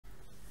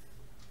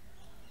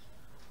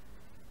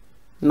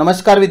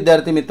नमस्कार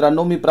विद्यार्थी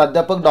मित्रांनो, मी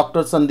प्राध्यापक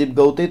डॉक्टर संदीप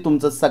गवते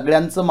तुमचं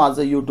सगळ्यांचं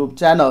माझं YouTube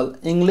channel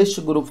English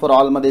group for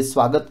all मध्ये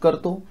स्वागत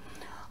करतो।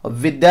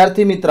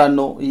 विद्यार्थी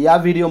मित्रांनो, या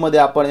व्हिडिओमध्ये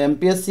आपण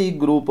MPSC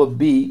group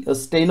B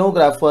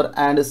stenographer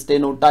and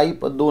steno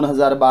type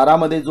 2012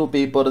 मध्ये जो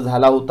पेपर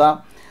झाला होता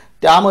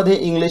त्यामध्ये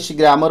इंग्लिश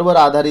ग्रामरवर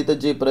आधारित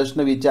जे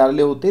प्रश्न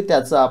विचारले होते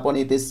त्याचं आपण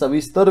इथे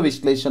सविस्तर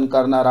विश्लेषण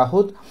करणार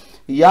आहोत।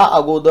 या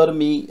अगोदर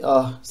मी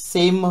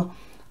सेम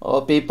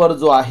पेपर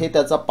जो आहे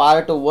त्याचा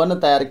पार्ट 1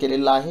 तयार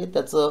केलेला आहे,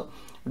 त्याचं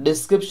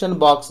डिस्क्रिप्शन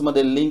बॉक्स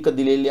मध्ये लिंक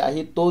दिलेली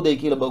आहे, तो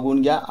देखील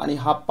बघून घ्या। आणि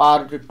हा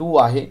पार्ट 2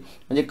 आहे,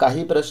 म्हणजे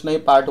काही प्रश्न हे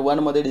पार्ट 1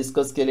 मध्ये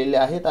डिस्कस केलेले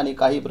आहेत आणि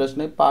काही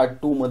प्रश्न पार्ट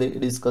 2 मध्ये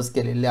डिस्कस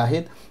केलेले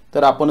आहेत।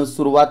 तर आपण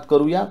सुरुवात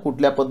करूया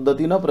कुठल्या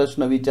पद्धतीने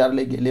प्रश्न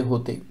विचारले गेले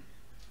होते।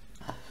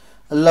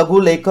 लघु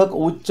लेखक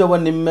उच्च व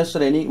निम्न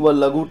श्रेणी व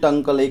लघु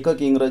टंक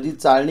लेखक इंग्रजी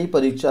चाळणी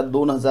परीक्षा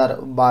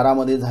 2012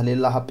 मध्ये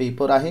झालेला हा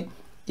पेपर आहे।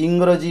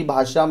 इंग्रजी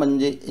भाषा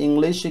म्हणजे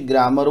इंग्लिश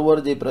ग्रामरवर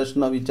जे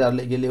प्रश्न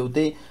विचारले गेले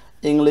होते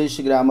इंग्लिश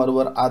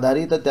ग्रामरवर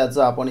आधारित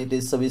त्याचं आपण इथे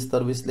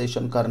सविस्तर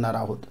विश्लेषण करणार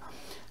आहोत।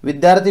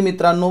 विद्यार्थी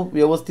मित्रांनो,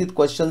 व्यवस्थित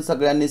क्वेश्चन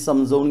सगळ्यांनी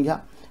समजून घ्या।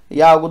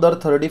 या अगोदर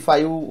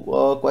 35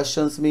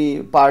 क्वेश्चन्स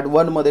मी पार्ट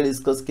 1 मध्ये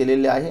डिस्कस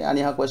केलेले आहे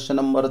आणि हा क्वेश्चन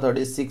नंबर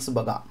 36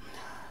 बघा।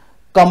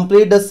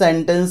 Complete the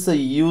sentence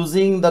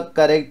using the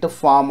correct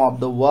form of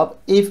the verb.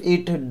 If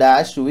it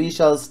dash we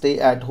shall stay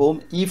at home.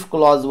 If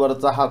clause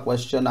वरचा हा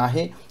क्वेश्चन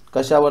आहे।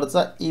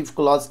 कशावरचा? इफ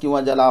क्लॉज किंवा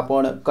ज्याला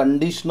आपण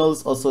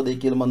कंडिशनल्स असं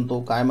देखील म्हणतो।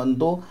 काय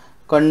म्हणतो?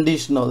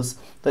 कंडिशनल्स।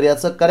 तर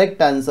याचं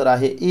करेक्ट आन्सर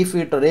आहे इफ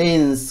इट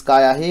रेन्स।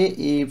 काय आहे?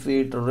 If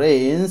it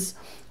rains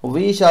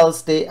we shall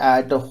stay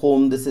at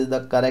home. This is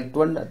the correct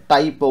one.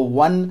 Type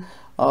 1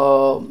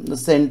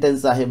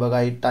 sentence आहे बघा,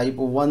 हे टाइप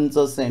 1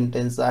 चं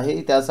सेंटेन्स आहे।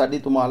 त्यासाठी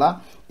तुम्हाला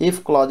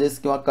इफ क्लॉजेस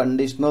किंवा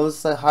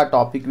कंडिशनल्स हा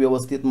टॉपिक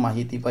व्यवस्थित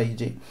माहिती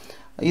पाहिजे।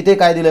 इथे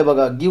काय दिले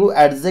बघा, गिव्ह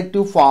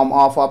ॲडजेक्टिव्ह फॉर्म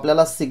ऑफ।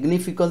 आपल्याला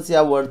सिग्निफिकन्स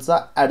या वर्डचा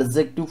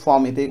ॲडजेक्टिव्ह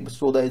फॉर्म इथे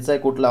शोधायचा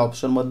आहे कुठल्या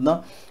ऑप्शन मधनं?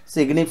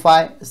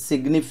 सिग्निफाय,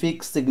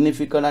 सिग्निफिक,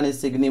 सिग्निफिकंट आणि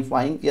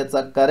सिग्निफाइंग।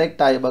 याचा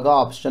करेक्ट आहे बघा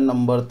option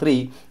number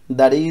 3,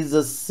 that is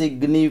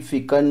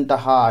significant.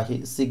 हा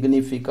आहे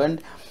सिग्निफिकंट।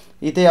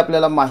 इथे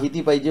आपल्याला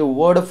माहिती पाहिजे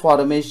वर्ड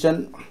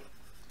फॉर्मेशन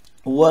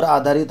वर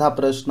आधारित हा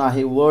प्रश्न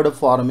आहे। वर्ड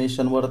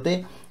फॉर्मेशन वर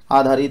ते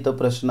आधारित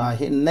प्रश्न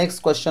आहे।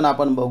 नेक्स्ट क्वेश्चन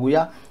आपण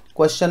बघूया।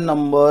 क्वेश्चन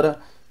नंबर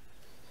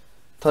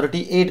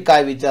 38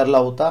 काय विचारला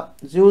होता?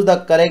 Choose the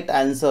correct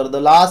answer. The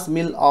last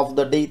meal of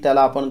the day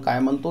त्याला आपण काय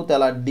म्हणतो?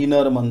 त्याला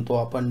डिनर म्हणतो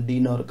आपण।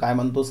 डिनर काय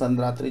म्हणतो?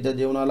 रात्रीच्या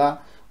जेवणाला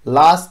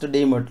last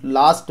day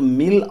last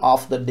meal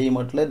of the day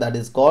म्हटले, दॅट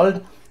इज कॉल्ड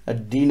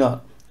डिनर।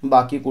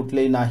 बाकी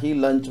कुठलेही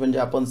नाही। लंच म्हणजे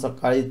आपण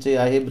सकाळीचे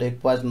आहे,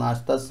 ब्रेकफास्ट,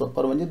 नाश्ता,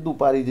 सफर म्हणजे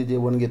दुपारी जे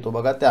जेवण घेतो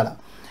बघा त्याला।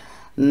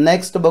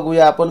 नेक्स्ट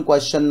बघूया आपण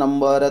question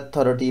number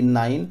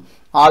 39।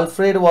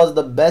 Alfred was the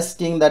best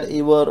king that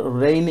ever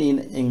rain in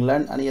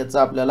England. आणि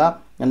याचा आपल्याला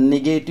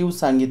निगेटिव्ह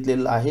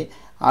सांगितलेलं आहे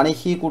आणि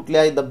ही कुठली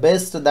आहे? The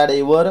best that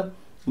ever.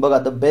 बघा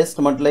द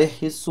बेस्ट म्हटलंय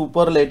ही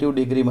सुपरलेटिव्ह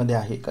डिग्री मध्ये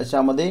आहे।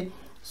 कशामध्ये?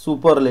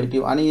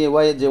 सुपरलेटिव्ह।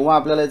 आणि जेव्हा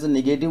आपल्याला याचं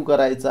निगेटिव्ह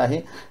करायचं आहे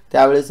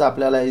त्यावेळेस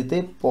आपल्याला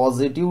इथे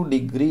पॉझिटिव्ह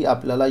डिग्री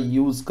आपल्याला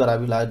यूज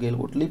करावी लागेल।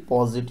 कुठली?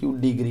 Positive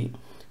degree.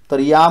 तर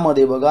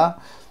यामध्ये बघा,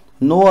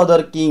 no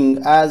other king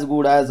as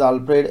good as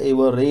Alfred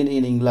ever rain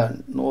in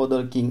England. No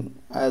other king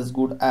as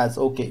good as.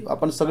 Okay,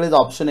 आपण सगळेच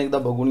ऑप्शन एकदा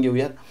बघून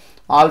घेऊयात।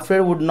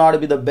 Alfred would not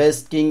be the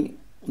best king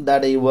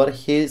that ever,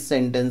 हे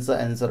सेंटेन्सचं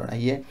आन्सर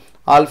नाहीये।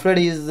 Alfred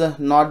is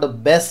not the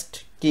best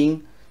king,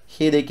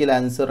 हे देखील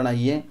answer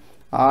नाहीये।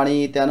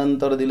 आणि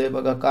त्यानंतर दिले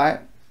बघा काय,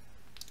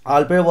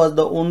 Alfred was the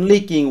only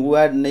king who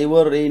had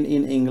never rain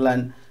in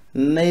England.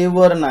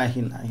 Never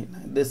नाही, नाही,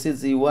 नाही, दिस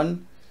is even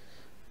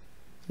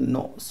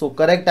know. So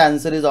correct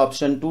answer is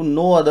option 2,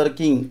 no other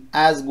king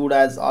as good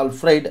as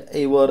Alfred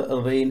ever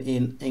rain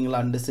in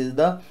England. This is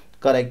the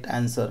correct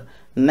answer.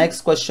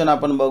 Next question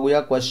आपण बघूया।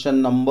 Question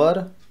number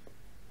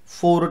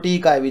 40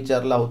 काय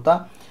विचारला होता?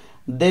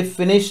 They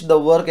finish the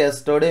work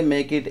yesterday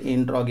make it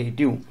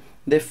interrogative.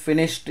 They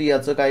finished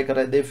याचं काय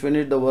करायचं? They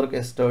finish the work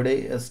yesterday.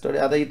 Yesterday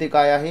आता इथे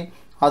काय आहे?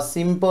 हा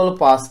सिंपल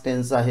पास्ट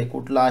टेन्स आहे।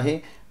 कुठला आहे?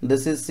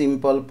 दिस इज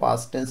सिंपल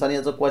पास्ट टेन्स। आणि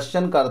याचं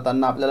क्वेश्चन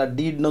करताना आपल्याला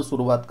डीड न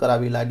सुरुवात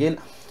करावी लागेल।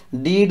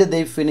 Did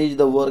they finish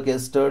the work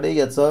yesterday,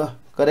 याचं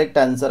करेक्ट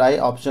आन्सर आहे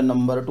ऑप्शन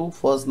नंबर 2,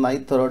 फर्स्ट नाही,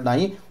 थर्ड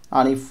नाही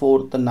आणि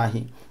फोर्थ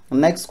नाही।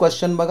 नेक्स्ट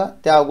क्वेश्चन बघा।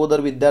 त्या अगोदर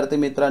विद्यार्थी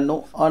मित्रांनो,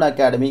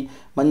 अनअकॅडमी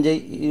म्हणजे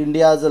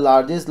India's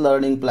largest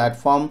learning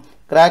platform.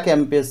 Crack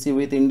MPSC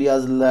with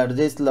India's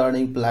largest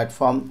learning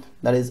platform,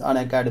 that is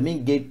Unacademy.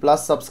 Gate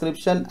plus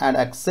subscription and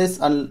access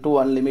to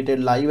unlimited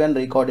live and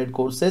recorded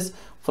courses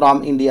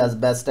from India's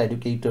best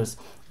educators.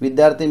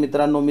 विद्यार्थी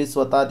मित्रांनो, मी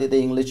स्वतः तिथे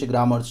इंग्लिश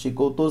ग्रामर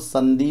शिकवतो।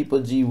 संदीप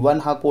G1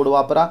 हा code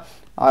वापरा,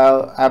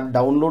 app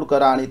download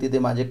करा आणि तिथे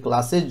माझे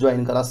क्लासेस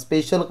जॉईन करा।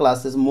 स्पेशल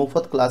क्लासेस,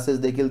 मोफत क्लासेस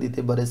देखील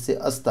तिथे बरेचसे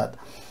असतात।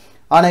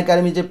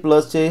 अनअकॅडमीचे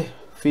प्लसचे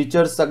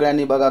फीचर्स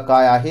सगळ्यांनी बघा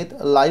काय आहेत.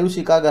 लाईव्ह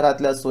शिका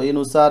घरातल्या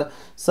सोयीनुसार,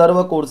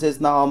 सर्व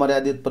कोर्सेसना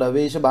अमर्यादित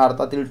प्रवेश,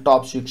 भारतातील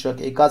टॉप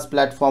शिक्षक एकाच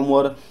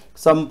प्लॅटफॉर्मवर,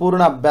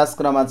 संपूर्ण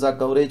अभ्यासक्रमाचा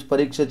कव्हरेज,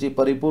 परीक्षेची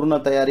परिपूर्ण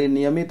तयारी,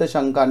 नियमित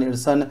शंका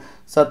निरसन,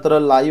 सत्र,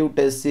 live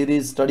taste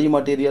series, study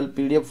material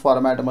PDF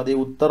फॉर्मॅटमध्ये,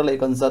 उत्तर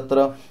लेखन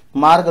सत्र,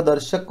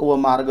 मार्गदर्शक व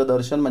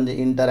मार्गदर्शन म्हणजे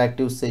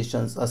इंटरॅक्टिव्ह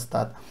सेशन्स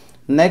असतात.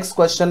 नेक्स्ट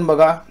क्वेश्चन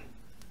बघा,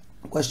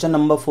 question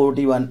number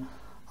 41.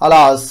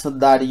 Alas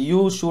that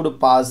you should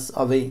pass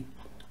away.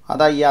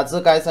 आता याचं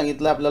काय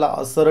सांगितलं आपल्याला,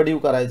 असर्टिव्ह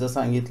करायचं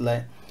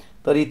सांगितलंय.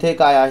 तर इथे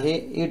काय आहे,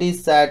 it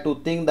is sad to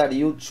think that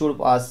you should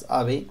pass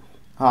away.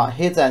 हां,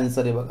 हेच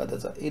आन्सर आहे बघा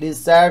त्याचा. It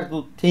is sad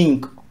to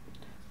think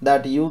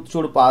that youth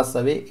should pass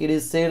away. It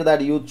is sed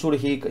that youth should,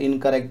 he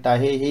incorrect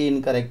आहे, हे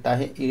इनकरेक्ट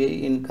आहे, हे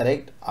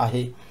इनकरेक्ट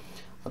आहे.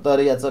 तर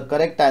याचं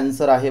करेक्ट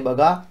आन्सर आहे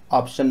बघा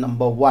ऑप्शन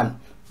नंबर 1.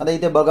 आता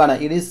इथे बघा ना,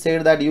 it is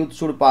sed that youth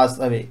should pass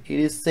away. It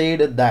is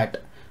sed that,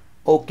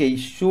 okay,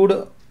 should,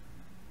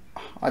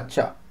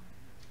 अच्छा,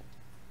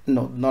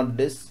 नो नॉट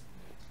दिस.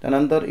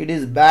 त्यानंतर it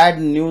is bad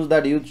news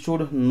that youth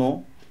should know.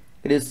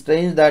 It is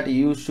strange that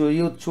youth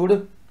should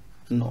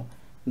know.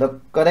 The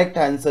correct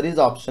answer is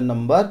option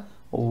number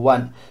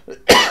 1.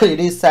 It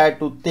is sad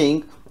to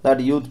think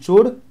that youth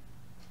should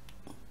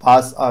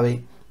pass away.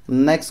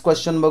 Next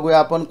question बघूया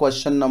आपण,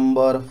 question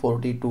number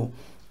 42.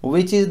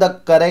 Which is the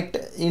correct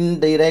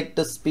indirect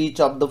speech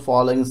of the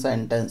following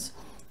sentence?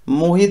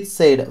 Mohit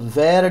said,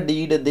 where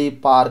did they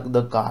park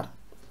the car?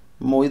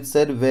 Mohit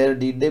said, where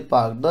did they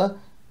park the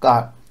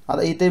car?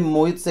 आता इथे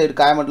Mohit sed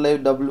काय म्हटलंय,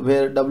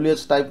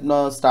 WH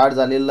टाईपनं start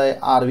झालेलं आहे.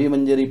 RV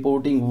म्हणजे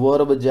reporting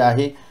verb जे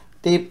आहे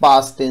ते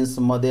पास्ट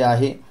टेन्समध्ये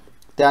आहे.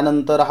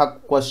 त्यानंतर हा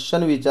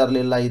क्वेश्चन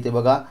विचारलेला आहे इथे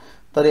बघा.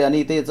 तर आणि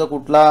इथे याचा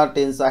कुठला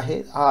टेन्स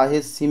आहे, हा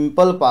आहे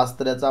सिम्पल पास्ट.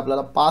 तर याचा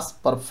आपल्याला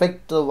पास्ट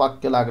परफेक्ट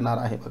वाक्य लागणार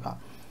आहे बघा.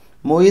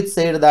 मोहित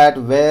सेड दॅट,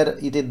 वेअर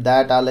इथे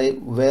दॅट आलंय,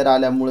 वेअर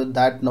आल्यामुळे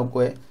दॅट नको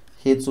आहे,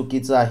 हे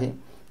चुकीचं आहे.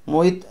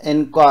 Mohit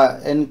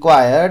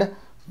एन्क्वायर्ड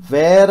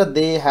where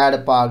they had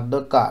park the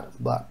car.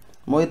 बरं,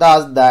 मोहित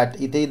आज दॅट,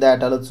 इथेही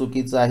दॅट आलं,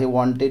 चुकीचं आहे.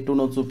 वॉन्टेड टू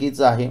नो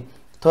चुकीचं आहे.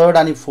 थर्ड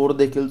आणि फोर्थ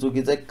देखील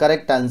चुकीचं आहे.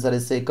 करेक्ट आन्सर आहे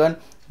second.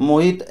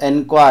 Mohit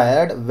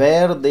एन्क्वायर्ड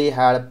where they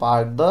had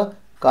park the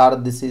car.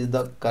 This is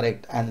the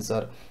correct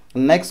answer.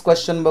 Next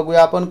question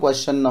बघूया आपण,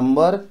 question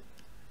number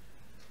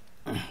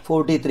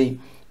 43.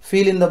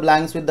 Fill in the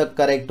blanks with the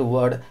correct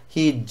word.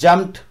 He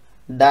jumped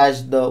dash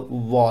the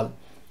wall.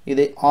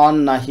 इथे on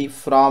नाही,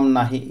 from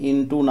नाही,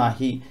 into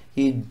नाही.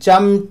 He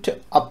jumped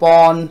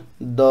upon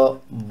the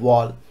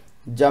wall.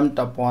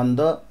 Jumped upon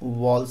the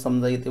wall.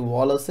 समजा इथे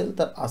wall असेल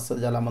तर असं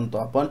ज्याला म्हणतो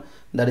आपण,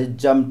 that is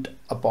jumped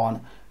upon.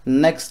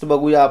 Next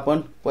बघूया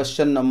आपण,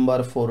 question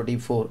number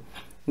 44.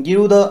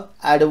 Give the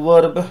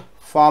adverb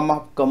form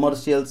of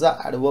commercial. चा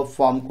adverb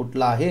form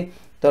कुठला आहे,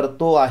 तर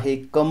तो आहे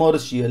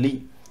commercially.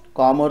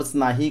 कॉमर्स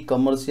नाही,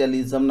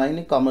 कमर्शियलिझम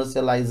नाही,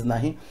 कमर्शियलाइज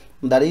नाही.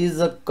 That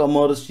is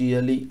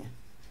commercially.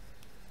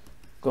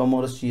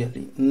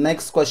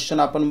 Next question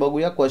आपण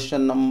बघूया,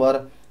 क्वेश्चन नंबर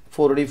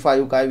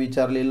 45 काय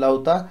विचारलेला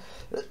होता.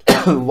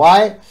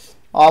 Y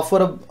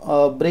offer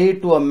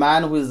bread to a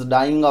man who is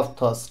dyeing of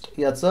thirst.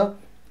 याचं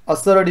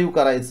असर्टिव्ह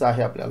करायचं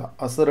आहे आपल्याला,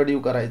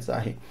 असर्टिव्ह करायचं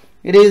आहे.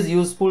 It is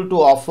useful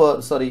to offer,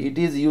 sorry, it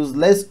is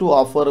useless to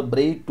offer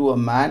bread to a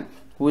man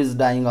who is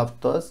dyeing of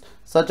thirst.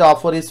 Such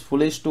offer is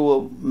foolish to a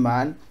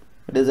man.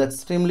 It is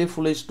extremely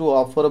foolish to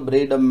offer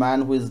bread a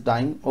man who is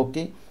dying.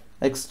 Okay,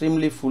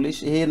 extremely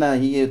foolish हे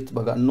नाही येत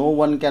बघा. No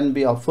one can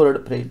be offered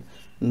bread.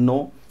 No.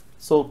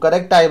 So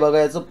correct आहे बघा,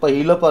 याचं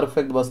पहिलं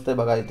perfect बसतंय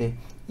बघा इथे.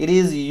 It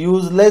is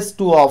useless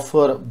to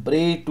offer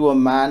bread to a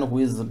man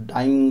who is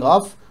dying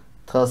of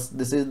thirst.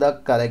 This is the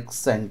correct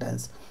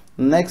sentence.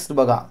 Next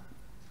बघा,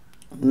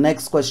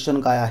 नेक्स्ट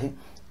क्वेश्चन काय आहे.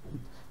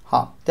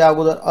 हां, त्या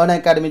अगोदर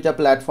अनअकॅडमीच्या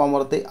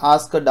प्लॅटफॉर्मवरती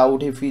आस्क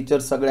डाऊट हे फीचर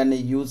सगळ्यांनी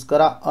यूज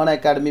करा.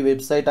 अनअकॅडमी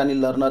वेबसाईट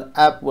आणि लर्नर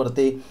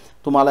ॲपवरती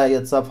तुम्हाला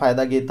याचा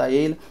फायदा घेता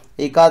येईल.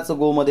 एकाच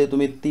गोमध्ये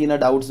तुम्ही 3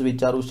 डाऊट्स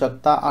विचारू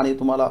शकता आणि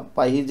तुम्हाला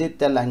पाहिजे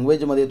त्या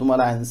लँग्वेजमध्ये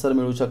तुम्हाला आन्सर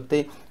मिळू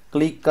शकते.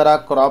 क्लिक करा,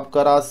 क्रॉप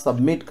करा,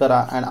 सबमिट करा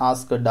अँड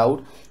आस्क डाऊट.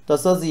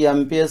 तसंच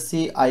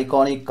MPSC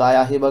आयकॉनिक काय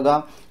आहे बघा.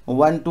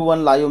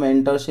 1-to-1 live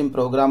mentorship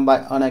programme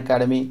bye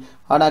Unacademy.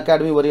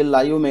 अनअकॅडमीवरील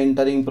live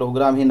mentoring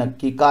programme हे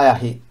नक्की काय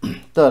आहे,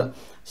 तर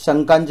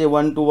शंकांचे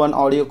 1-to-1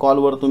 ऑडिओ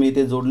कॉलवर तुम्ही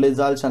इथे जोडले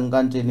जाल.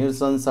 शंकांचे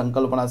निरसन,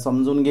 संकल्पना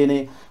समजून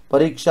घेणे,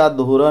 परीक्षा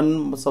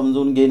धोरण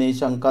समजून घेणे,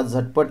 शंका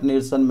झटपट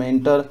निरसन,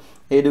 मेंटर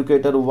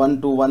एड्युकेटर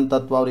 1-to-1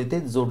 तत्वावर इथे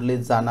जोडले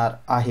जाणार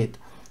आहेत.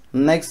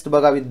 नेक्स्ट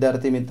बघा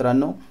विद्यार्थी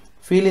मित्रांनो,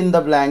 fill in the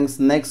blanks.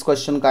 Next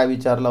question काय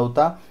विचारला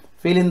होता,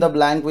 fill in the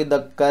blank with the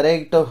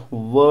correct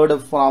word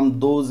from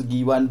those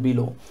given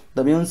below. The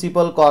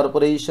municipal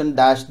corporation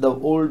dash the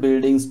old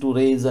buildings to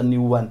raise a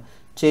new one.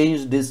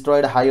 Change,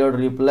 destroyed, hired,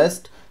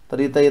 replaced. तर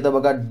इथं येतं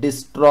बघा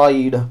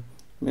destroyed.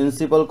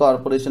 Municipal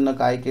कॉर्पोरेशननं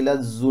काय केल्या,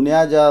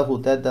 जुन्या ज्या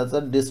होत्या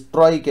त्याचं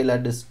डिस्ट्रॉय केल्या,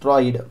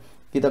 डिस्ट्रॉइड.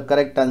 इथं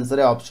करेक्ट आन्सर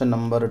आहे ऑप्शन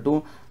नंबर 2.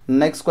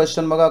 नेक्स्ट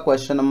क्वेश्चन बघा,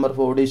 question number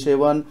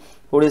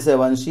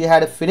 47. She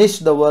had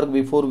finished the work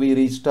before we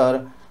reached her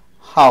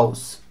house.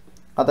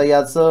 आता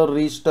याचं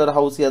रिस्टर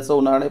हाऊस याचं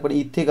होणार नाही, पण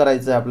इथे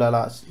करायचं आहे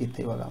आपल्याला.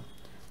 इथे बघा,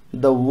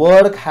 the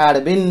work had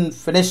bin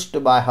finished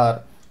bye her,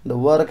 the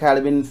work had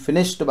bin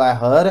finished bye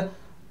her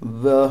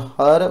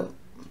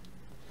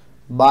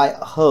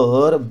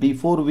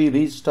before we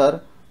reached हर.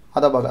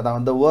 आता बघा, आता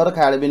the work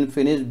had bin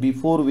finished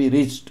before we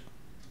reached,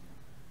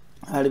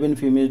 had bin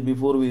finished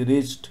before we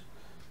reached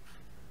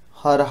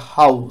her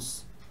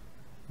house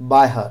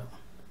bye हर.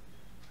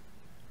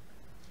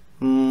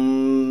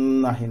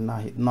 नाही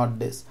नाही, not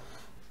this.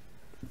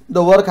 The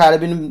work had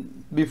bin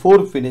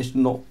before finished,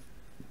 no.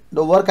 The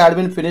work had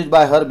bin finished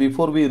bye her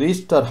before we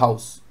reached her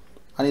house.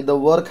 आणि the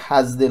work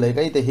has दिलंय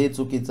का इथे, हे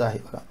चुकीचं आहे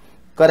बघा.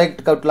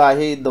 करेक्ट कुठलं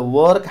आहे, the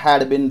work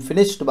had bin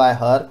finished bye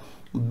her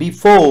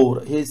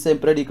before, हे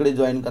सेपरेट इकडे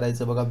जॉईन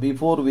करायचं बघा,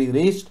 before we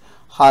reached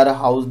her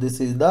house.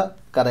 This is the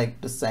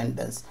correct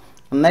sentence.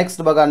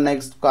 Next बघा,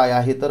 नेक्स्ट काय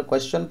आहे तर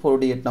question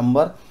 48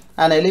 number.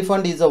 An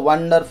elephant is a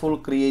wonderful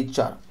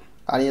creature.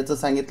 आणि याचं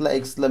सांगितलं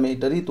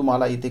एक्सक्लेमेटरी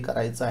तुम्हाला इथे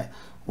करायचं आहे.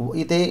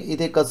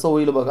 इथे कसं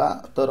होईल बघा,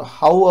 तर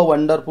how a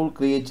wonderful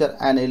creature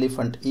an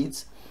elephant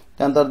is.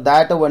 त्यानंतर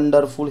दॅट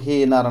वंडरफुल, हे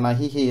येणार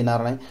नाही, हे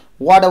येणार नाही.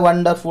 What a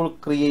wonderful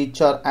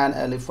creature an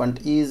elephant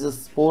is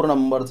 4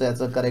 नंबरचं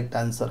याचं करेक्ट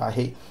आन्सर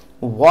आहे.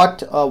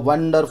 What a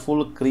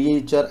wonderful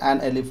creature an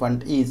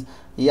elephant is.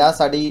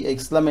 यासाठी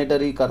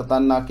एक्सक्लेमेटरी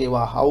करताना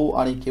केव्हा हाऊ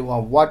आणि केव्हा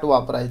व्हॉट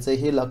वापरायचं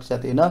हे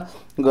लक्षात येणं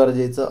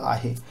गरजेचं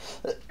आहे.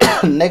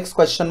 नेक्स्ट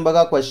क्वेश्चन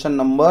बघा, question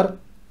number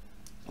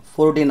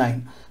 49.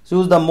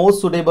 Choose the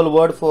most suitable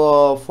word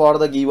for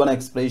the given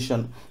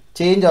expression.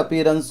 Change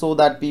appearance so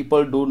that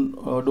people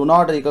do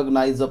not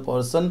recognise a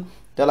person.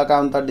 त्याला काय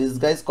म्हणतात,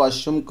 disguise,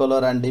 costume,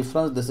 colour and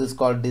difference. This is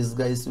called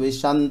disguise.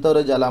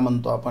 वेशांतर ज्याला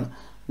म्हणतो आपण,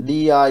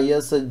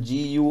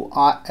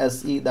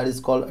 DISGUISE, that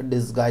is called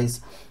disguise.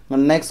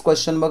 Next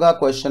question बघा,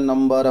 question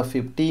number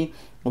 50.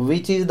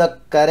 Which is the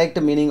correct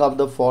meaning of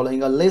the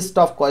following. A list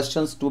of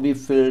questions to be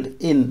filled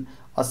in.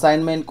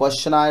 Assignment,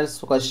 क्वेश्चनायर्स,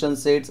 question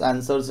sets,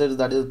 answer sets,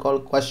 that is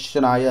called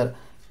questionnaire.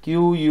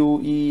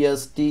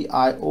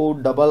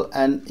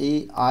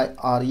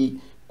 QUESTIONNAIRE,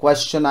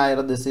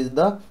 questionnaire. This is the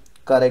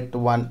correct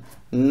one.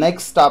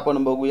 Next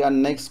आपण बघूया,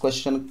 next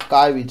question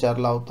काय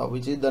विचारला होता.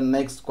 Which is the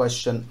next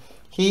question.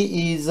 He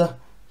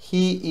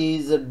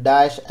is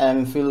dash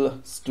MPhil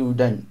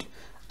student.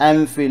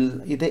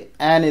 MPhil इथे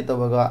N येतं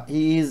बघा,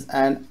 he is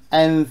and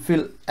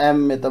MPhil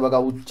M येतं बघा,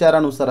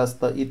 उच्चारानुसार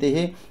असतं. इथे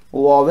हे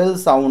वॉवेल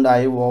साऊंड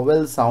आहे,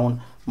 वॉवेल साऊंड,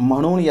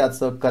 म्हणून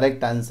याचं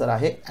करेक्ट आन्सर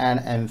आहे and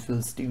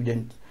MPhil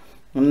student.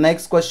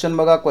 Next question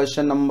बघा,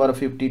 क्वेश्चन नंबर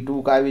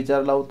 52 काय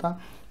विचारला होता.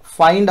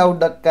 Find out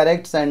the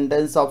correct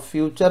sentence of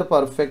future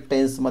perfect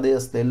tense मध्ये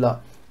असलेलं.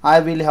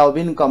 I will have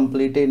bin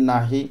completed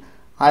नाही.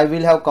 I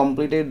will have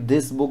completed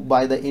this book by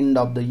the end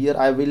of the year.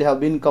 I will have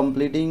been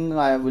completing,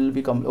 I will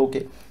be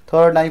okay.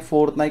 Third नाही,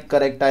 fourth नाही,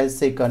 correct आहे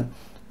second.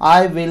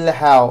 I will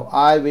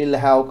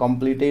have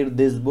completed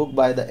this book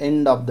by the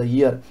end of the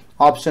year.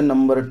 Option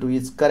number 2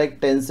 is correct.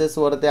 Tenses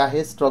वरती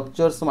आहे,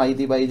 structures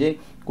माहिती पाहिजे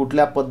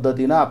कुठल्या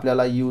पद्धतीने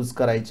आपल्याला यूज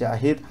करायचे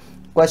आहेत.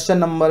 क्वेश्चन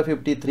नंबर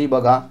 53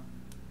 बघा.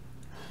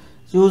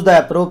 Choose the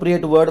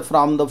appropriate word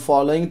from the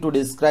following to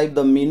describe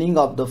the meaning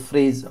of the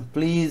phrase.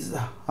 Please,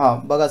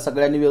 बघा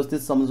सगळ्यांनी व्यवस्थित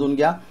समजून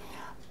घ्या.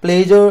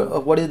 Pleasure,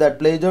 what is that?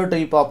 Pleasure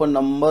trip of a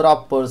number of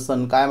person.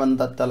 काय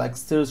म्हणतात त्याला?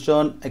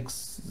 Excursion,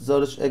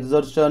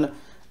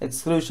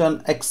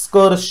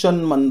 excursion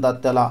म्हणतात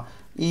त्याला.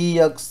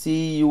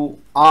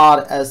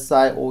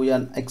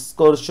 EXCURSION,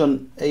 excursion.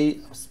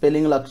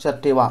 स्पेलिंग लक्षात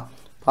ठेवा,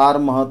 फार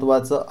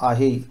महत्त्वाचं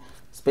आहे.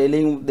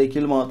 स्पेलिंग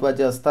देखील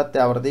महत्त्वाचे असतात,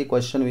 त्यावरती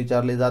क्वेश्चन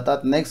विचारले जातात.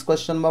 नेक्स्ट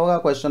क्वेश्चन बघा,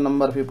 question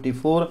number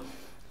 54.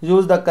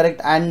 Use the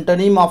correct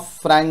antonym of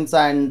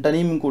फ्रँकचा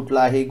antonym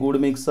कुठला आहे. गुड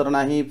मिक्सर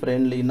नाही,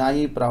 फ्रेंडली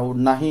नाही, प्राऊड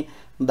नाही,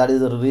 दॅट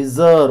इज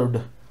रिझर्व्ड.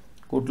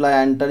 कुठला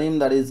आहे antonym,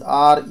 that is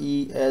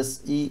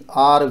RESERVED.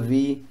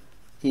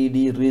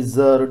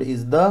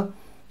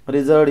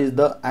 Reserved is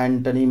the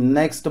antonym.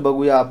 Next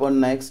बघूया आपण.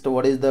 Next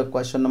what is the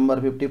question number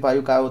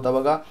 55 काय होता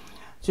बघा.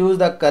 Choose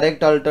the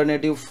correct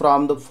alternative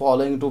from the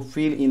following to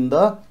fill in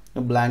the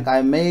blank.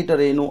 I met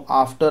Renu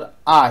after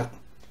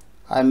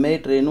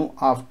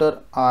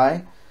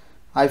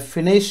I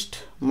finished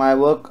my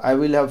work. I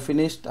will have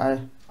finished. I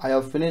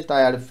have finished. I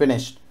had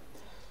finished.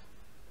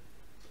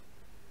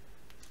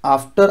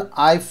 After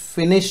I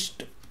finished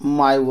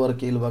my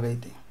work येईल बघा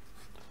इथे.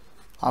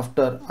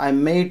 After I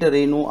met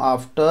Renu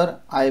after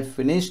I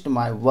finished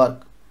my work.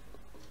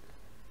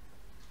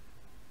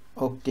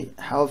 Okay,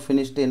 have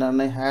finished येणार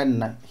नाही, had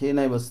नाही, हे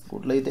नाही, बस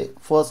कुठलं इथे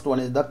first one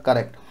is the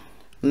correct.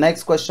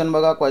 Next question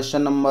बघा,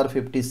 क्वेश्चन नंबर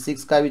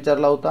 56 काय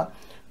विचारला होता.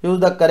 Use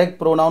the correct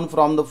pronoun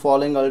from the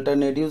following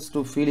alternatives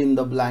to fill in the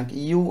blank.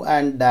 You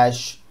and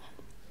dash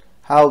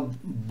have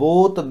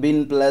both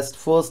bin placed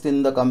first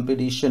in the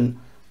competition.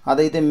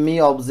 आता इथे मी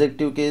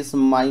objective केस,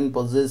 mine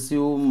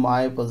पॉझेसिव्ह,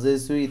 माय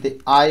पॉझेसिव्ह. इथे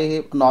I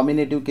हे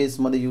नॉमिनेटिव्ह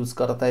केसमध्ये use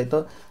करता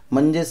येतं,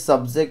 म्हणजे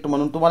सब्जेक्ट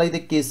म्हणून. तुम्हाला इथे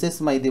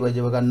केसेस माहिती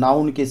पाहिजे बघा,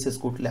 नाउन केसेस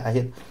कुठल्या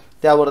आहेत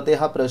त्यावरती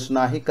हा प्रश्न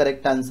आहे.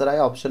 करेक्ट आन्सर आहे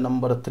ऑप्शन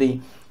नंबर 3.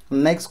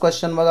 नेक्स्ट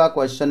क्वेश्चन बघा,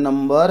 क्वेश्चन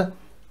नंबर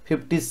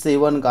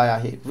 57 काय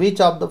आहे?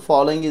 Which of the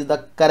following is the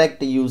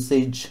correct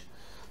usage?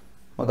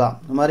 बघा,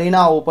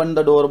 marina open the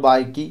door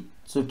bye की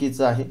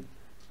चुकीचं आहे.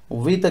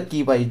 विथ अ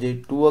की पाहिजे,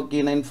 टू अ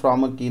की नाही,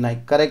 फ्रॉम अ की नाही.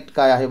 करेक्ट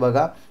काय आहे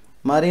बघा,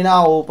 marina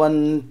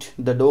open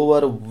the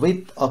door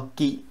with a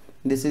की.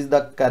 दिस is the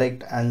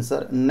correct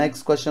answer.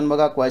 Next question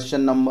बघा,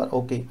 क्वेश्चन नंबर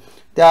ओके.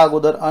 त्या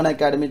अगोदर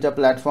अनअकॅडमीच्या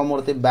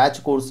प्लॅटफॉर्मवरती बॅच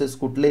कोर्सेस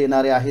कुठले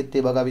येणारे आहेत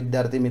ते बघा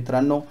विद्यार्थी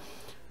मित्रांनो.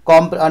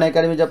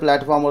 अनअकॅडमीच्या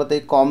प्लॅटफॉर्मवरती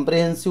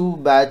comprehensive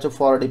batch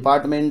for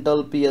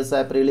departmental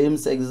PSI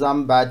prelims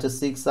exam batch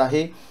 6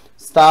 आहे.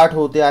 स्टार्ट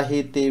होते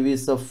आहे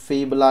 23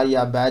 फेब्रुवारीला.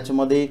 या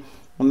बॅचमध्ये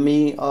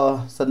मी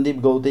संदीप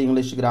गवते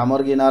इंग्लिश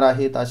ग्रामर घेणार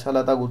आहेत,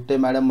 Ashalata Gutte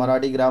madam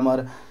Marathi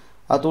grammar,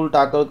 Atul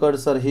Takalkar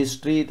sir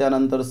history,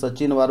 त्यानंतर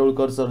Sachin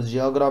वारुळकर sir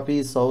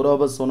geography,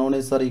 Saurabh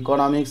Sonawane sir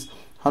economics,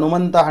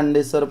 Hanumant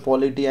Hande sir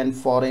polity and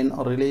foreign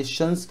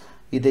relations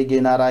इथे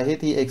घेणार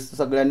आहेत. ही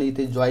सगळ्यांनी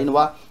इथे जॉईन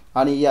व्हा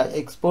आणि या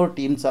एक्सपर्ट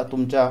टीमचा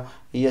तुमच्या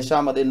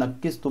यशामध्ये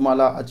नक्कीच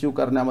तुम्हाला अचीव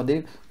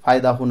करण्यामध्ये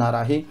फायदा होणार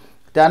आहे.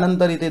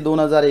 त्यानंतर इथे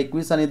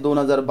 2021 आणि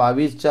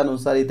 2022च्या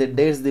नुसार इथे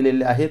डेट्स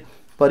दिलेले आहेत.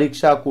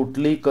 परीक्षा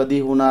कुठली कधी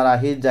होणार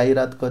आहे,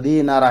 जाहिरात कधी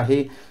येणार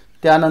आहे,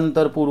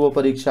 त्यानंतर पूर्व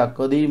परीक्षा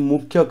कधी,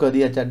 मुख्य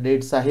कधी, याच्या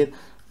डेट्स आहेत.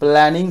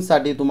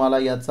 प्लॅनिंगसाठी तुम्हाला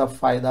याचा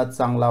फायदा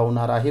चांगला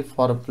होणार आहे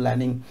फॉर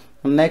प्लॅनिंग.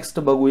 नेक्स्ट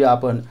बघूया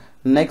आपण.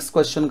 नेक्स्ट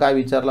क्वेश्चन काय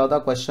विचारला होता,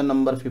 क्वेश्चन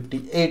नंबर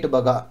 58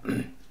 बघा.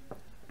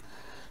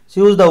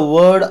 Choose the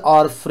word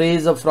or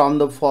phrase from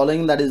the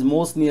following that is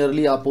most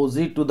nearly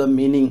opposite to the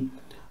meaning.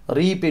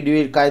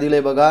 Repudiate काय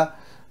दिलंय बघा,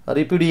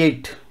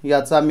 रिप्युडिएट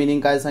याचा मीनिंग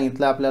काय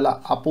सांगितलं आपल्याला,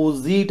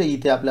 अपोजिट.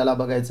 इथे आपल्याला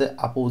बघायचं आहे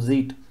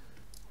अपोजिट.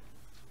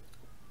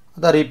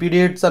 आता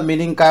रिप्युडिएटचा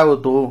मीनिंग काय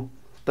होतो,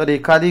 तर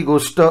एखादी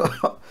गोष्ट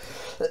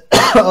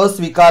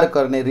अस्वीकार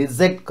करणे,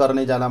 रिजेक्ट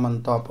करणे ज्याला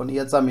म्हणतो आपण,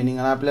 याचा मीनिंग.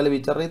 आणि आपल्याला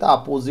विचारलं इथं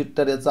अपोजिट,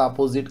 तर याचा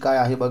अपोजिट काय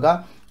आहे बघा,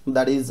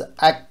 दॅट इज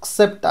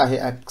ॲक्सेप्ट आहे.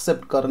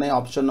 ॲक्सेप्ट करणे,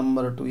 option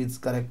number 2 is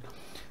correct.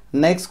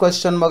 Next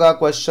question बघा,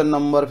 question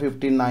number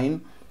 59.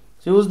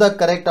 Choose the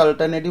correct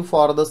alternative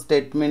for the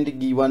statement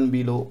given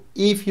below.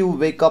 If you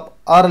wake up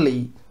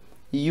early,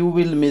 you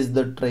will miss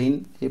the train.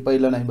 हे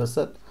पहिलं नाही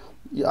बसत.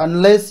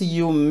 Unless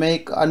you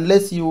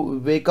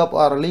wake up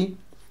early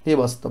हे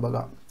बसतं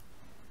बघा.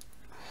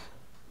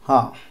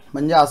 हां,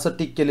 म्हणजे असं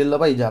टिक केलेलं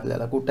पाहिजे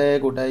आपल्याला. कुठे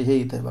आहे हे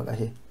इथे बघा.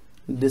 हे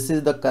दिस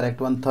is the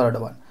correct one, third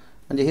one.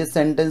 म्हणजे हे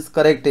सेंटेन्स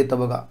करेक्ट येतं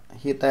बघा,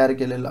 हे तयार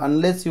केलेलं.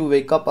 Unless you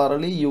wake up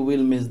early you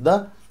will miss the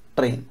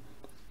train.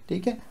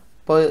 ठीक आहे,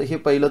 हे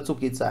पहिलं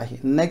चुकीचं आहे.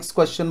 नेक्स्ट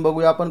क्वेश्चन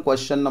बघूया आपण.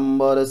 क्वेश्चन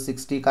नंबर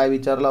 60 काय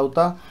विचारला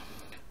होता,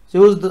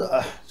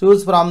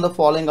 choose from the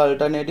following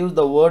alternative the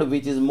word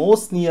which is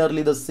most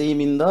nearly the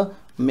same in the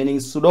meaning.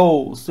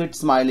 Sudo, sweet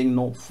smiling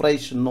no,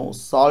 fresh no,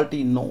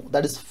 salty no,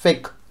 that is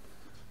fake.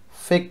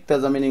 Fake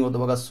त्याचा meaning होतं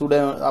बघा.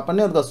 आपण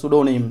नाही होत का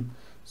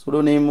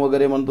सुडोनेम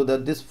वगैरे म्हणतो, दॅट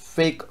दिस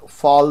फेक,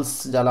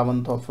 फॉल्स ज्याला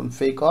म्हणतो आपण,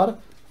 फेक ऑर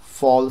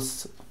फॉल्स.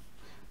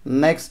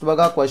 नेक्स्ट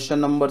बघा, क्वेश्चन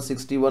नंबर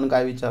 61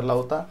 काय विचारला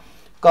होता,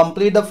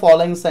 complete the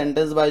following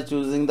sentence by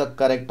choosing the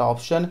correct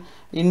option.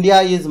 India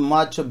is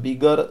much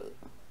bigger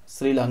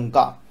Sri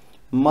Lanka.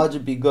 Much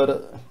bigger,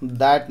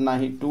 that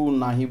नाही, to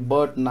नाही,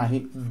 but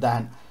नाही,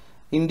 than.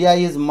 India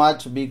is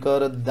much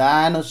bigger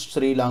than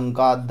Sri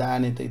Lanka.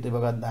 than इथे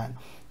बघा, than.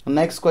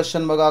 Next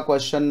question बघा,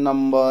 question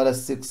number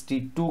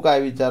 62 काय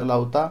विचारला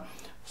होता,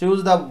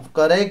 choose the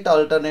correct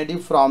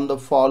alternative from the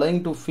following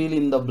to fill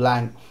in the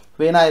blank.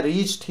 When I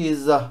reached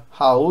his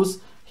house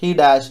he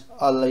dash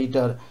a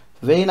letter.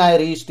 When I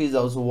reached his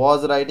house,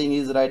 was writing,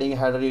 is writing,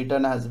 had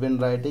written, has been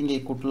writing. हे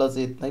कुठलंच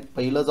येत नाही,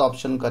 पहिलंच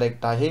option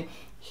correct आहे.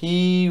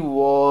 He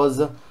was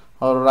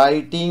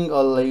writing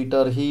a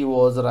letter. He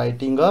was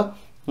writing a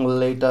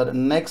letter.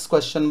 Next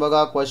question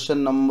बघा,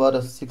 question number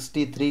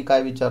 63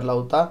 काय विचारला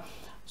होता,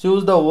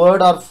 choose the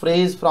word or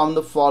phrase from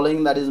the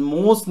following that is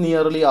most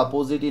nearly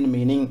opposite in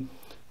meaning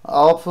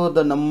of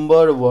the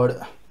numbered word.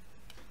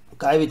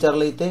 काय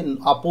विचारलं इथे,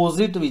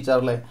 opposite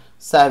विचारलंय.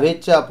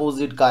 सॅव्हेजचे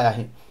opposite काय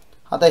आहे.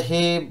 आता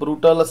हे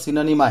ब्रुटल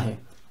सिनोनिम आहे,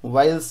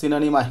 वाइल्ड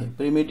सिनोनिम आहे,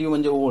 प्रिमिटिव्ह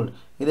म्हणजे ओल्ड.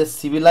 इथे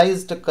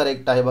सिव्हिलाइज्ड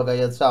करेक्ट आहे बघा.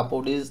 याचा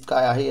अपोजिट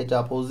काय आहे, याचा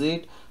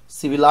अपोजिट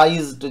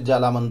सिव्हिलाइज्ड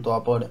ज्याला म्हणतो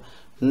आपण.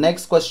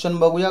 नेक्स्ट क्वेश्चन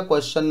बघूया,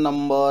 क्वेश्चन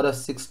नंबर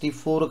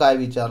 64 काय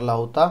विचारला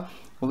होता,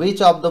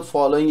 which of the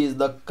following is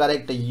the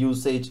correct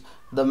usage.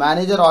 The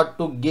manager ऑट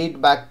to get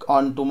back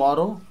on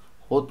tomorrow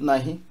होत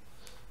नाही.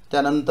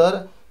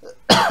 त्यानंतर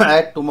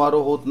ॲट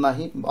टुमॉरो होत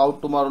नाही,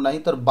 आउट टुमॉरो नाही,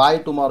 तर बाय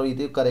टुमॉरो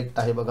इथे करेक्ट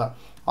आहे बघा.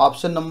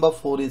 Option number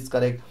 4 is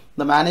correct.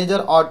 The manager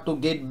ऑट to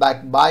get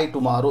back bye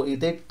tomorrow,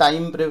 इथे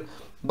टाइम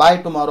बाय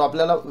टुमॉरो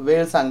आपल्याला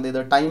वेळ सांगते,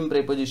 तर टाइम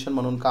प्रेपोजिशन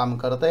म्हणून काम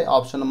करत आहे.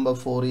 Option number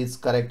 4 is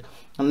correct.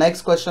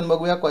 Next question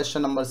बघूया,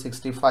 question number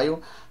 65.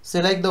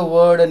 Select the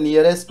word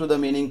nearest to the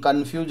meaning.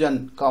 Confusion,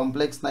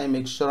 complex नाही,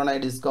 मिक्सचर नाही,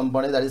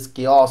 डिस्कम्पनी, दॅट इज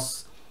केऑस.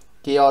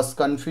 केऑस,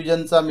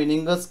 कन्फ्युजनचा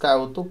मिनिंगच काय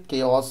होतो,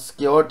 केऑस,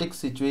 केओटिक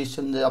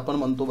सिच्युएशन जे आपण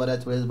म्हणतो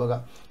बऱ्याच वेळेस बघा.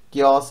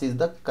 Chaos is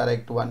the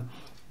correct one.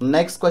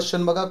 Next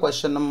question बघा,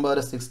 question number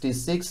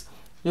 66.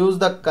 Use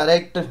the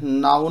correct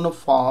noun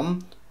form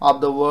of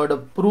the word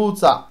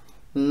प्रूव्हचा.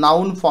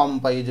 Noun form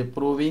पाहिजे,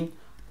 proving,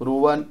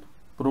 proven,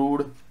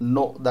 proved,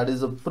 know that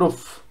is a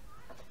proof.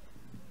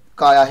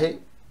 काय आहे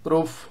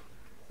प्रूफ.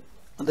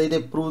 आता इथे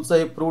प्रूव्हचं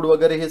हे प्रूव्ड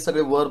वगैरे हे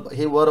सगळे वर्ब,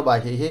 हे वर्ब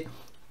आहे. हे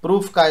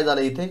प्रूफ काय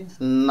झालं इथे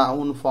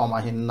नाउन फॉर्म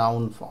आहे,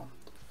 नाउन फॉर्म.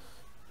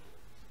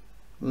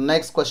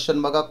 नेक्स्ट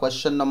क्वेश्चन बघा,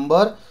 क्वेश्चन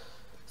नंबर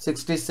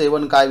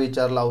 67 काय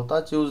विचारला होता.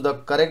 Choose the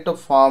correct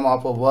form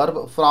of a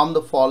verb from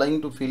the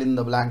following to fill in the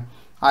blank.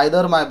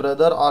 Either my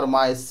brother और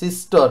माय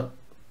sister.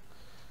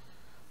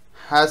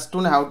 Has to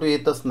have to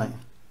येतच नाही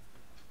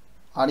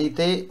आणि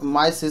इथे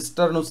माय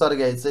सिस्टर नुसार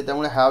घ्यायचं आहे,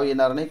 त्यामुळे हॅव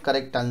येणार नाही.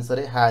 करेक्ट आन्सर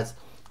आहे हॅज.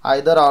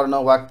 आयदर ऑर न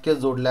वाक्य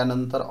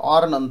जोडल्यानंतर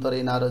ऑर नंतर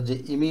येणारं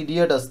जे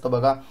इमिडिएट असतं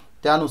बघा,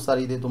 त्यानुसार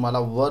इथे तुम्हाला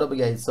वर्ब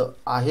घ्यायचं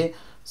आहे.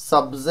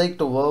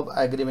 सब्जेक्ट वर्ब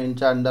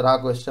ॲग्रीमेंटच्या अंडर हा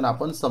क्वेश्चन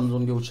आपण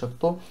समजून घेऊ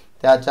शकतो,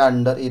 त्याच्या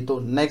अंडर येतो.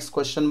 नेक्स्ट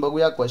क्वेश्चन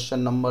बघूया, question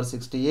number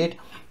 68.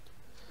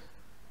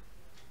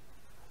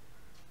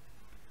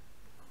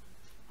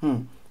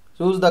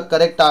 Choose the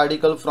correct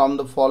article from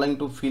the following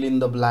to fill in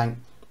the blank.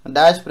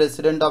 Dash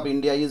president of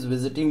India is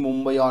visiting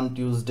Mumbai on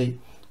Tuesday.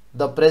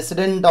 The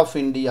President of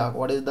India,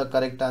 what is the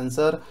correct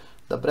answer?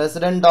 The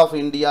President of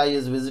India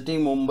is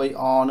visiting Mumbai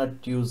on a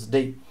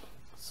Tuesday.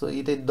 So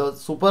इथे the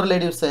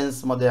superlative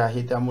sense मध्ये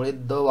आहे, त्यामुळे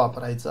the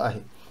वापरायचं आहे.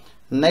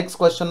 Next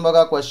question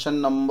बघा,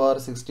 question number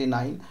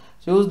 69.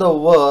 Choose the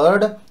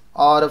word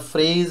or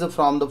phrase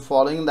from the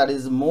following that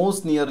is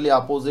most nearly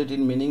opposite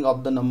in meaning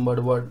of the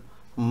numbered word.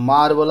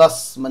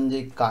 Marvelous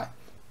म्हणजे काय.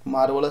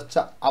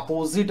 मार्वलसच्या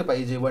opposite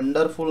पाहिजे.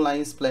 वंडरफुल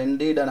नाही,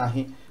 स्प्लेंडिड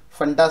नाही,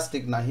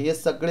 फंटास्टिक नाही, हे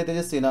सगळे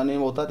त्याचे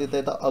सिनोनिम होतात. तिथे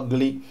येतं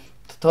अगली.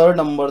 थर्ड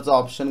नंबरचा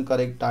ऑप्शन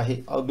करेक्ट आहे.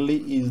 अगली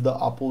is the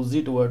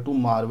opposite word to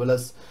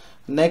marvellous.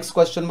 Next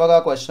question बघा,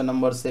 question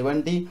number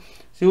 70.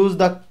 Choose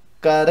the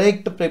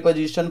correct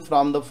preposition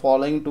from the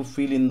following to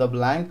fill in the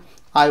blank.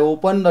 I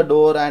open the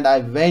door and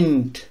I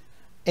went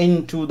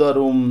in to the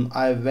room.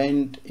 I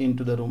went in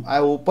to the room. I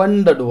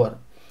open the door.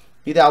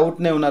 इथे out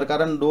नाही होणार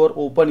कारण door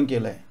open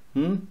केलंय.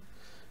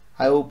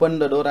 I open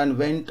the door and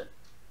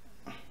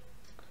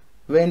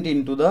went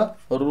in to the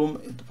room.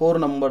 4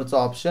 नंबरचा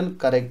option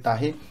correct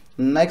आहे.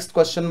 Next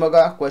question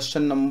बघा,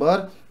 question number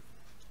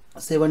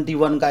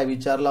 71 काय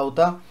विचारला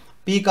होता.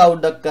 पिक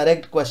out the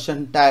correct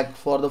question tag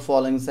for the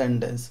following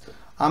sentence.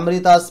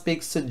 Amruta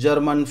speaks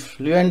German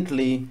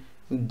fluently.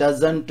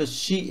 Doesn't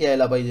शी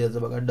यायला पाहिजे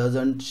बघा,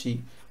 डझंट शी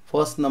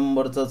फर्स्ट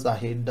नंबरचंच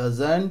आहे.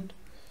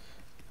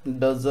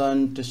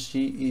 Doesn't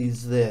she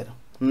is there.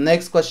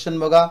 Next question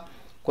बघा,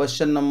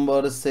 क्वेश्चन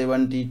नंबर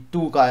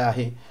 72 काय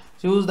आहे.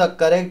 Choose the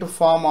correct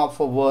form of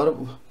a verb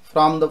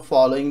from the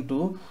following to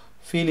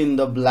fill in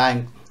the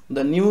blank.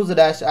 The news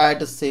dash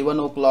at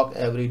 7 o'clock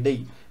every day.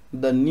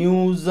 The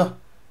news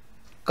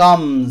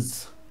comes.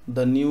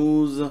 The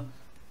news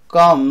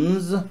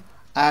comes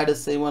at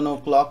 7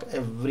 o'clock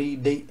every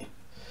day.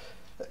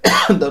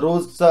 The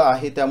रोजचं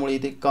आहे त्यामुळे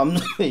इथे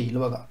comes येईल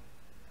बघा.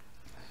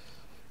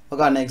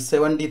 बघा next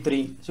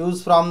 73.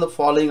 Choose from the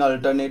following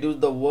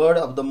alternatives the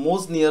word of the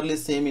most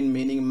nearly same in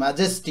meaning.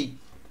 Majesty.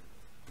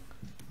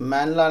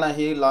 मॅनला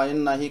नाही, lion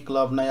नाही,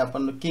 club नाही,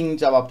 आपण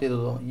किंगच्या बाबतीत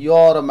होतो.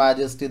 Your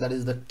majesty that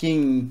is the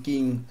king.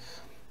 King.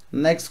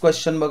 Next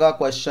question बघा,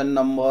 question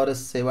number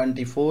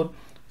 74.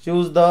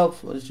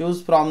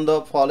 Choose from the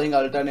following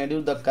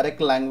alternative the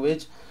correct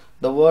language.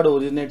 The word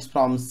originates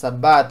from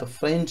Sabbath.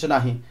 French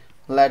नाही,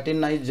 Latin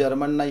नाही,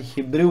 German नाही,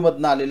 हिब्र्यू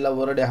मधनं आलेला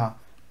वर्ड आहे हा.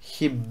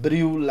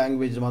 हिब्र्यू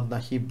लँग्वेज मधनं,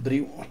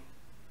 हिब्र्यू.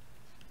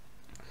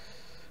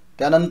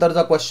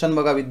 त्यानंतरचा क्वेश्चन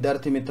बघा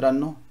विद्यार्थी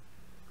मित्रांनो.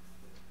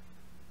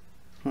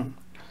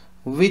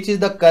 Which is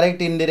the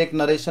correct indirect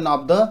narration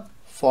of the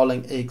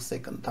following. एक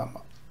सेकंड थांबा.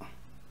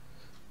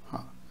 हा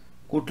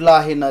कुठला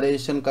आहे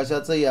नरेशन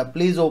कशाचं. या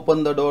please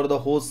open the door. The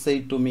host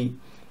sed to me.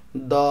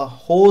 The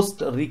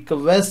host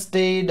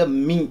requested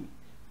me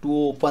to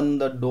open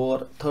the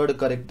door. Third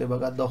correct आहे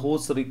बघा. The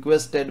host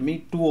requested me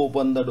to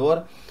open the door.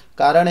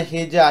 कारण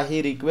हे जे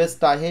आहे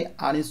रिक्वेस्ट आहे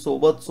आणि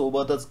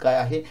सोबतच काय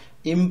आहे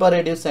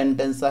इम्परेटिव्ह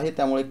सेंटेन्स आहे,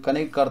 त्यामुळे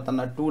कनेक्ट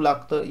करताना टू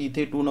लागतं.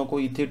 इथे टू नको,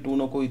 इथे टू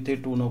नको, इथे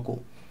टू नको.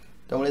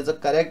 त्यामुळे याचं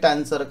करेक्ट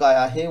आन्सर काय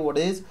आहे. What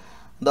is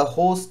the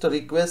host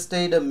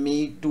requested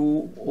me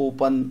to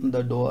open the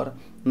door.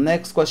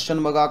 Next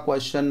question बघा,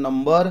 question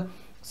number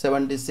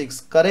 76.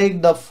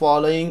 Correct the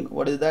following.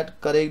 What is that.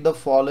 Correct the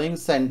following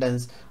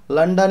sentence.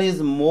 London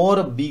is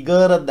more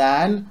bigger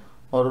than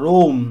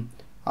Rome.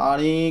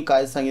 आणि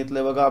काय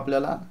सांगितलंय बघा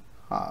आपल्याला.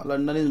 हा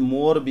London is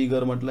more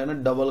बिगर म्हटलंय ना,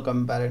 double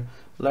कंपॅरेड.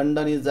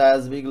 London is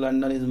as big,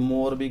 London is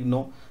more big.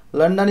 No,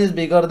 London is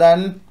bigger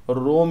than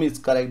Rome is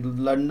correct.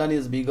 London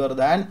is bigger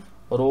than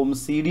Rome.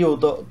 CD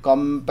होतं.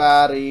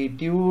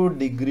 Comparative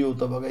degree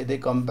होतं बघा इथे,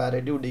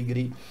 कंपॅरेटिव्ह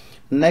डिग्री.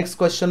 नेक्स्ट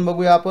क्वेश्चन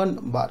बघूया आपण.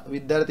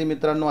 विद्यार्थी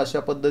मित्रांनो अशा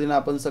पद्धतीने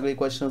आपण सगळे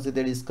क्वेश्चन्स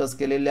इथे डिस्कस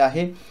केलेले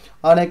आहे.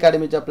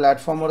 अनअकॅडमीच्या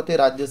प्लॅटफॉर्मवरती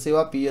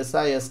राज्यसेवा,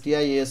 PSI,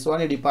 STI, ASO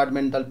आणि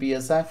डिपार्टमेंटल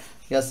PSI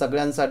या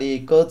सगळ्यांसाठी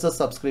एकच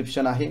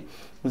सबस्क्रिप्शन आहे.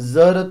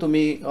 जर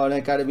तुम्ही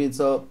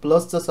अनअकॅडमीचं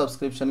प्लसचं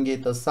सबस्क्रिप्शन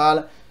घेत असाल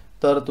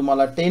तर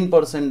तुम्हाला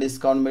 10%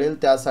 डिस्काउंट मिळेल.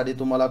 त्यासाठी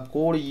तुम्हाला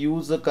कोड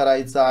यूज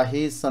करायचा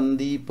आहे.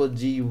 संदीप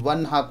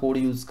G1 हा कोड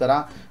यूज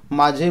करा.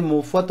 माझे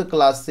मोफत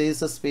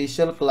क्लासेस,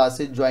 स्पेशल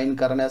क्लासेस जॉईन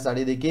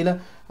करण्यासाठी देखील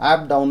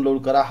ॲप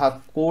डाउनलोड करा, हा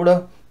कोड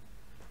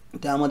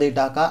त्यामध्ये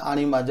टाका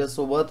आणि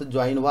माझ्यासोबत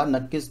जॉईन व्हा.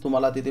 नक्कीच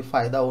तुम्हाला तिथे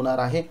फायदा होणार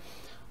आहे.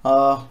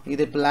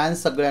 इथे प्लॅन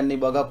सगळ्यांनी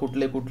बघा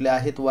कुठले कुठले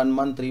आहेत. 1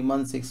 month, 3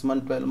 month, 6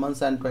 month, 12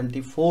 months and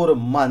 24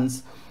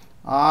 months.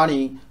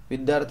 आणि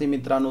विद्यार्थी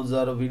मित्रांनो,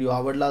 जर व्हिडिओ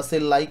आवडला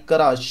असेल लाईक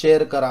करा,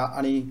 शेअर करा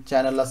आणि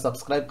चॅनलला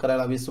सबस्क्राईब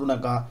करायला विसरू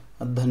नका.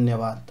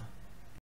 धन्यवाद.